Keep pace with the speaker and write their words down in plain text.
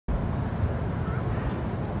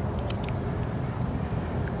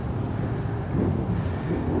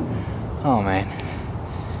Oh man,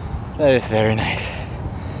 that is very nice.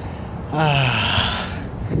 Ah,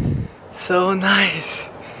 so nice.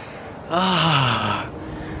 Ah,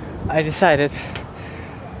 I decided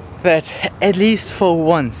that at least for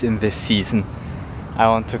once in this season I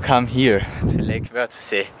want to come here to Lake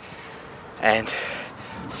Wörthersee and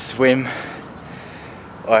swim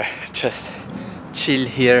or just chill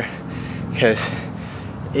here, because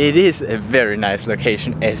it is a very nice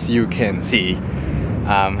location, as you can see.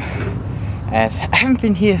 And I haven't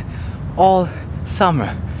been here all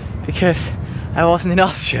summer because I wasn't in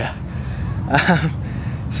Austria.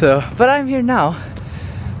 But I'm here now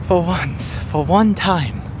for once, for one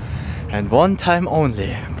time, and one time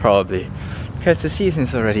only probably, because the season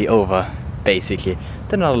is already over basically.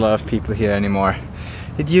 There are not a lot of people here anymore.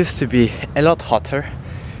 It used to be a lot hotter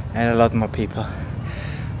and a lot more people.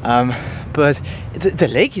 But the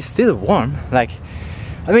lake is still warm. Like,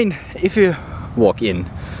 I mean, if you walk in,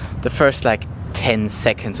 the first like 10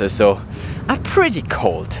 seconds or so are pretty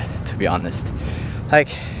cold, to be honest. Like,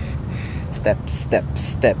 step, step,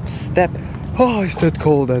 step, step. Oh, is that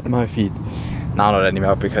cold at my feet? Now not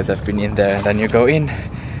anymore, because I've been in there. And then you go in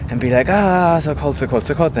and be like, ah, so cold, so cold,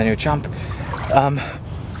 so cold. Then you jump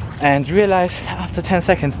and realize after 10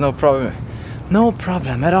 seconds, no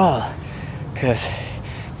problem at all, because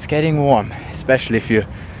it's getting warm, especially if you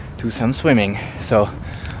do some swimming. So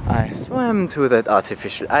I swam to that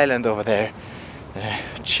artificial island over there,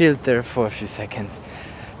 chilled there for a few seconds,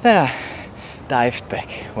 then I dived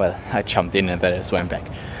back. Well, I jumped in and then I swam back.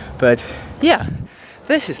 But yeah,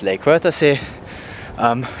 this is Lake Wörthersee.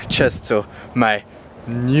 Just so my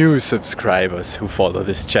new subscribers who follow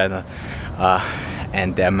this channel,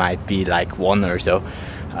 and there might be like one or so,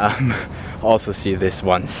 also see this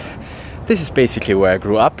once. This is basically where I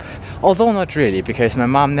grew up, although not really, because my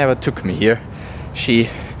mom never took me here. She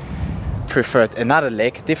preferred another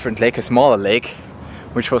lake, a different lake, a smaller lake,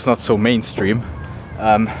 which was not so mainstream,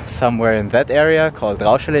 somewhere in that area called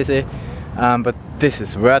Rauschelesee. But this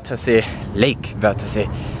is Wörthersee, Lake Wörthersee.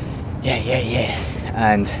 Yeah.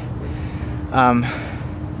 And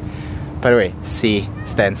by the way, See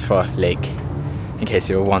stands for lake, in case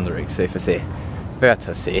you were wondering. So if I say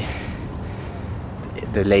Wörthersee,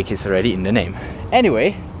 the lake is already in the name.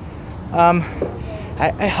 Anyway, I'm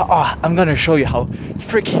gonna show you how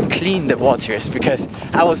freaking clean the water is, because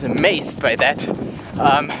I was amazed by that.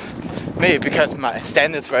 Maybe because my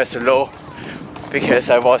standards were so low, because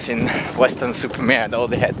I was in Western-Super-Mare and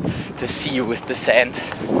only had the sea with the sand.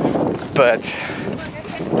 But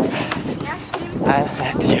I'll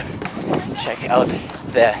let you check out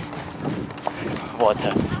the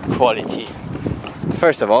water quality.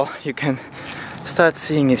 First of all, you can start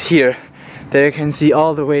seeing it here. There you can see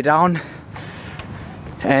all the way down,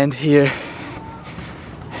 and here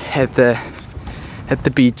at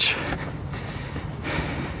the beach.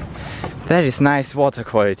 That is nice water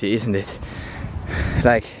quality, isn't it?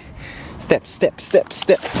 Like, step, step, step,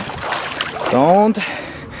 step. Don't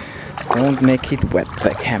make it wet,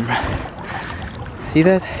 the camera. See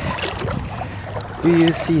that? Do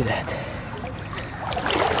you see that?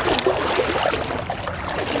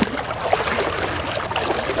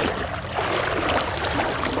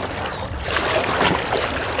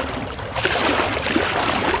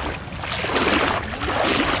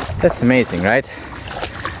 That's amazing, right?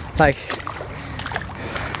 Like,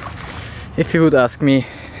 if you would ask me,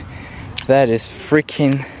 that is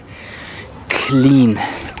freaking clean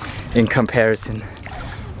in comparison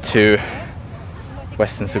to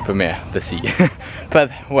Western-Super-Mare, the sea.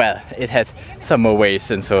 But well, it had some more waves,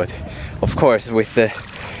 and so of course with the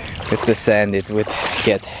sand it would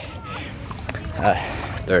get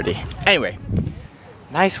dirty. Anyway,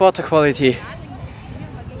 nice water quality,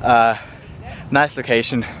 nice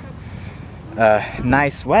location,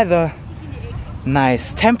 nice weather,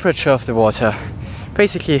 nice temperature of the water.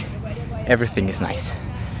 Basically everything is nice,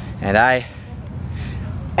 and I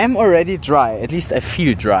am already dry. At least I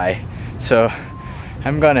feel dry, so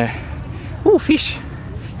I'm gonna fish.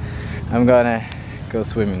 I'm gonna go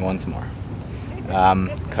swimming once more,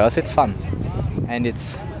 cause it's fun and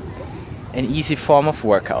it's an easy form of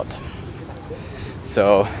workout.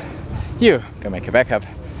 So you can make a backup.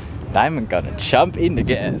 I'm gonna jump in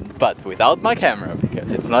again, but without my camera,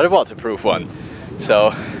 because it's not a waterproof one.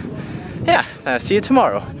 So yeah, I'll see you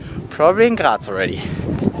tomorrow, probably in Graz already.